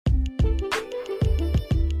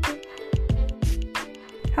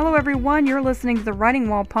Hello everyone, you're listening to the Writing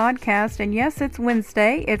Wall podcast, and yes, it's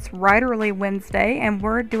Wednesday, it's Writerly Wednesday, and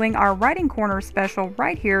we're doing our Writing Corner special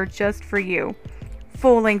right here just for you.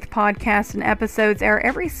 Full-length podcasts and episodes air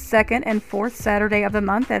every second and fourth Saturday of the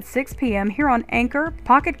month at 6 p.m. here on Anchor,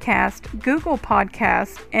 Pocket Cast, Google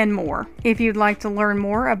Podcasts, and more. If you'd like to learn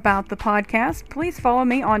more about the podcast, please follow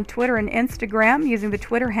me on Twitter and Instagram using the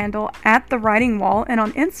Twitter handle @TheWritingWall and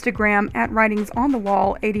on Instagram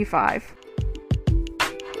 @WritingsOnTheWall85.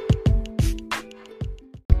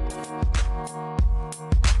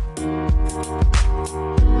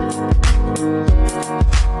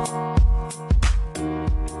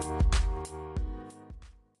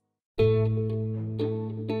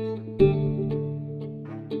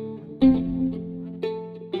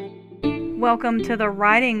 Welcome to the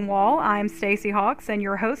Writing Wall. I'm Stacey Hawks and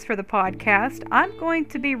your host for the podcast. I'm going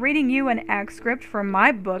to be reading you an excerpt from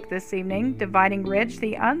my book this evening, Dividing Ridge,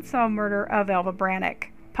 The Unsolved Murder of Elva Brannick,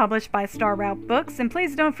 published by Star Route Books. And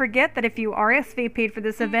please don't forget that if you RSVP'd for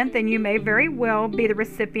this event, then you may very well be the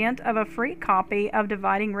recipient of a free copy of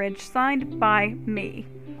Dividing Ridge signed by me.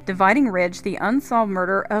 Dividing Ridge, The Unsolved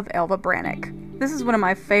Murder of Elva Brannick. This is one of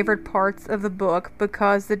my favorite parts of the book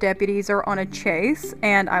because the deputies are on a chase,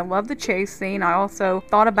 and I love the chase scene. I also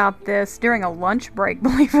thought about this during a lunch break,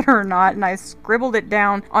 believe it or not, and I scribbled it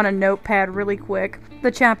down on a notepad really quick. The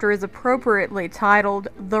chapter is appropriately titled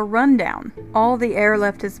The Rundown. All the air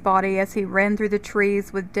left his body as he ran through the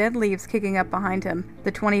trees with dead leaves kicking up behind him.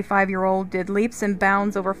 The 25-year-old did leaps and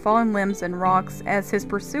bounds over fallen limbs and rocks as his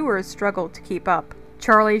pursuers struggled to keep up.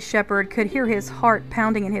 Charlie Shepard could hear his heart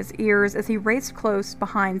pounding in his ears as he raced close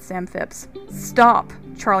behind Sam Phipps. "Stop!"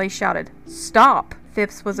 Charlie shouted. "Stop!"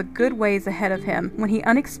 Phipps was a good ways ahead of him when he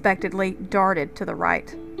unexpectedly darted to the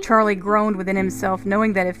right. Charlie groaned within himself,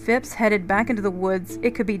 knowing that if Phipps headed back into the woods,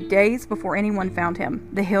 it could be days before anyone found him.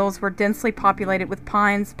 The hills were densely populated with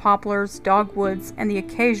pines, poplars, dogwoods, and the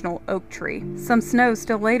occasional oak tree. Some snow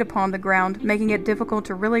still laid upon the ground, making it difficult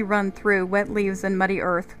to really run through wet leaves and muddy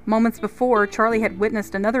earth. Moments before, Charlie had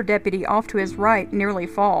witnessed another deputy off to his right nearly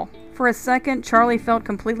fall. For a second, Charlie felt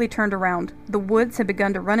completely turned around. The woods had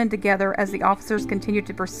begun to run in together as the officers continued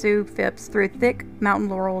to pursue Phipps through thick mountain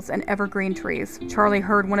laurels and evergreen trees. Charlie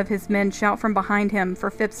heard one of his men shout from behind him for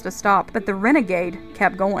Phipps to stop, but the renegade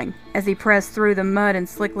kept going. As he pressed through the mud and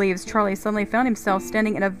slick leaves, Charlie suddenly found himself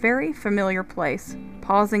standing in a very familiar place,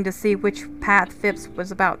 pausing to see which path Phipps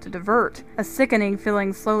was about to divert. A sickening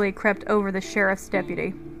feeling slowly crept over the sheriff's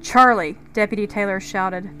deputy. "Charlie!" Deputy Taylor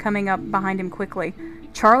shouted, coming up behind him quickly.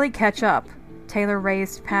 "Charlie, catch up!" Taylor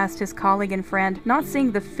raced past his colleague and friend, not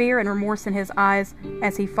seeing the fear and remorse in his eyes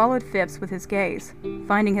as he followed Phipps with his gaze.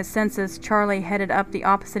 Finding his senses, Charlie headed up the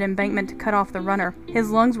opposite embankment to cut off the runner.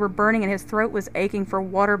 His lungs were burning and his throat was aching for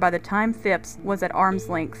water by the time Phipps was at arm's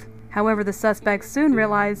length. However, the suspect soon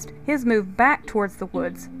realized his move back towards the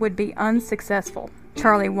woods would be unsuccessful.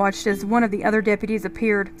 Charlie watched as one of the other deputies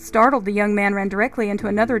appeared. Startled, the young man ran directly into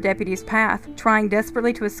another deputy's path. Trying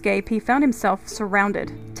desperately to escape, he found himself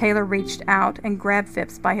surrounded. Taylor reached out and grabbed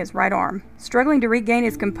Phipps by his right arm. Struggling to regain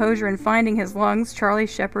his composure and finding his lungs, Charlie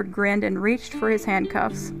Shepard grinned and reached for his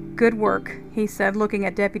handcuffs. "Good work," he said, looking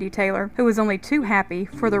at Deputy Taylor, who was only too happy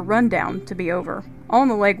for the rundown to be over. "On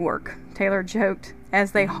the legwork," Taylor joked,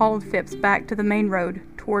 as they hauled Phipps back to the main road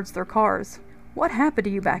towards their cars. "What happened to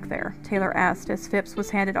you back there?" Taylor asked as Phipps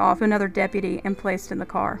was handed off to another deputy and placed in the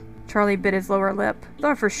car. Charlie bit his lower lip.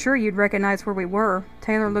 "Thought for sure you'd recognize where we were."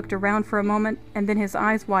 Taylor looked around for a moment, and then his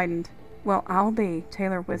eyes widened. "Well, I'll be,"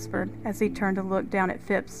 Taylor whispered as he turned to look down at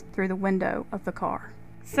Phipps through the window of the car.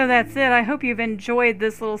 So that's it. I hope you've enjoyed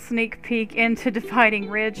this little sneak peek into Dividing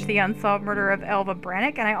Ridge, The Unsolved Murder of Elva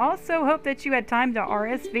Brannick, and I also hope that you had time to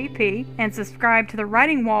RSVP and subscribe to the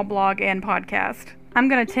Writing Wall blog and podcast. I'm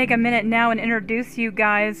going to take a minute now and introduce you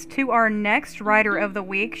guys to our next writer of the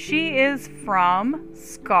week. She is from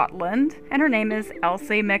Scotland, and her name is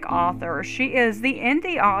Elsie McArthur. She is the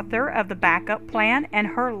indie author of The Backup Plan and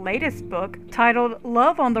her latest book titled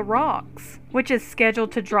Love on the Rocks, which is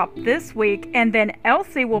scheduled to drop this week, and then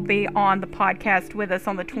Elsie will be on the podcast with us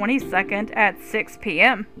on the 22nd at 6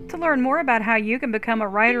 p.m. To learn more about how you can become a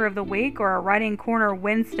Writer of the Week or a Writing Corner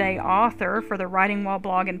Wednesday author for the Writing Wall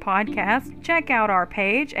blog and podcast, check out our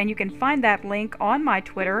page, and you can find that link on my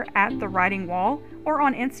Twitter @The Writing Wall or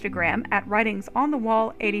on Instagram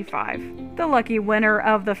 @WritingsOnTheWall85. The lucky winner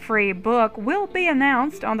of the free book will be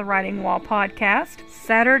announced on the Writing Wall podcast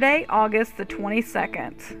Saturday, August the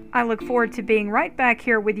 22nd. I look forward to being right back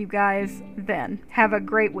here with you guys then. Have a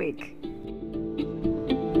great week.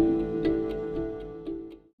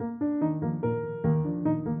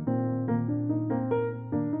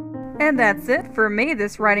 And that's it for me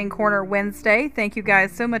this Writing Corner Wednesday. Thank you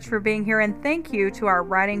guys so much for being here, and thank you to our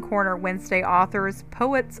Writing Corner Wednesday authors,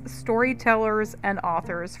 poets, storytellers, and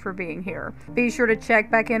authors for being here. Be sure to check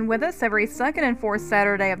back in with us every second and fourth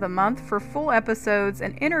Saturday of the month for full episodes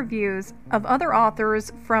and interviews of other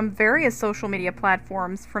authors from various social media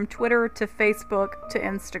platforms, from Twitter to Facebook to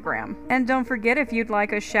Instagram. And don't forget, if you'd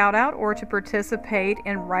like a shout out or to participate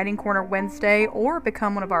in Writing Corner Wednesday or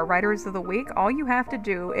become one of our Writers of the Week, all you have to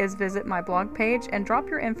do is visit my blog page and drop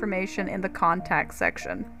your information in the contact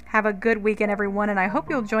section. Have a good weekend, everyone, and I hope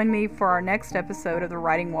you'll join me for our next episode of the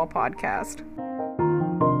Writing Wall podcast.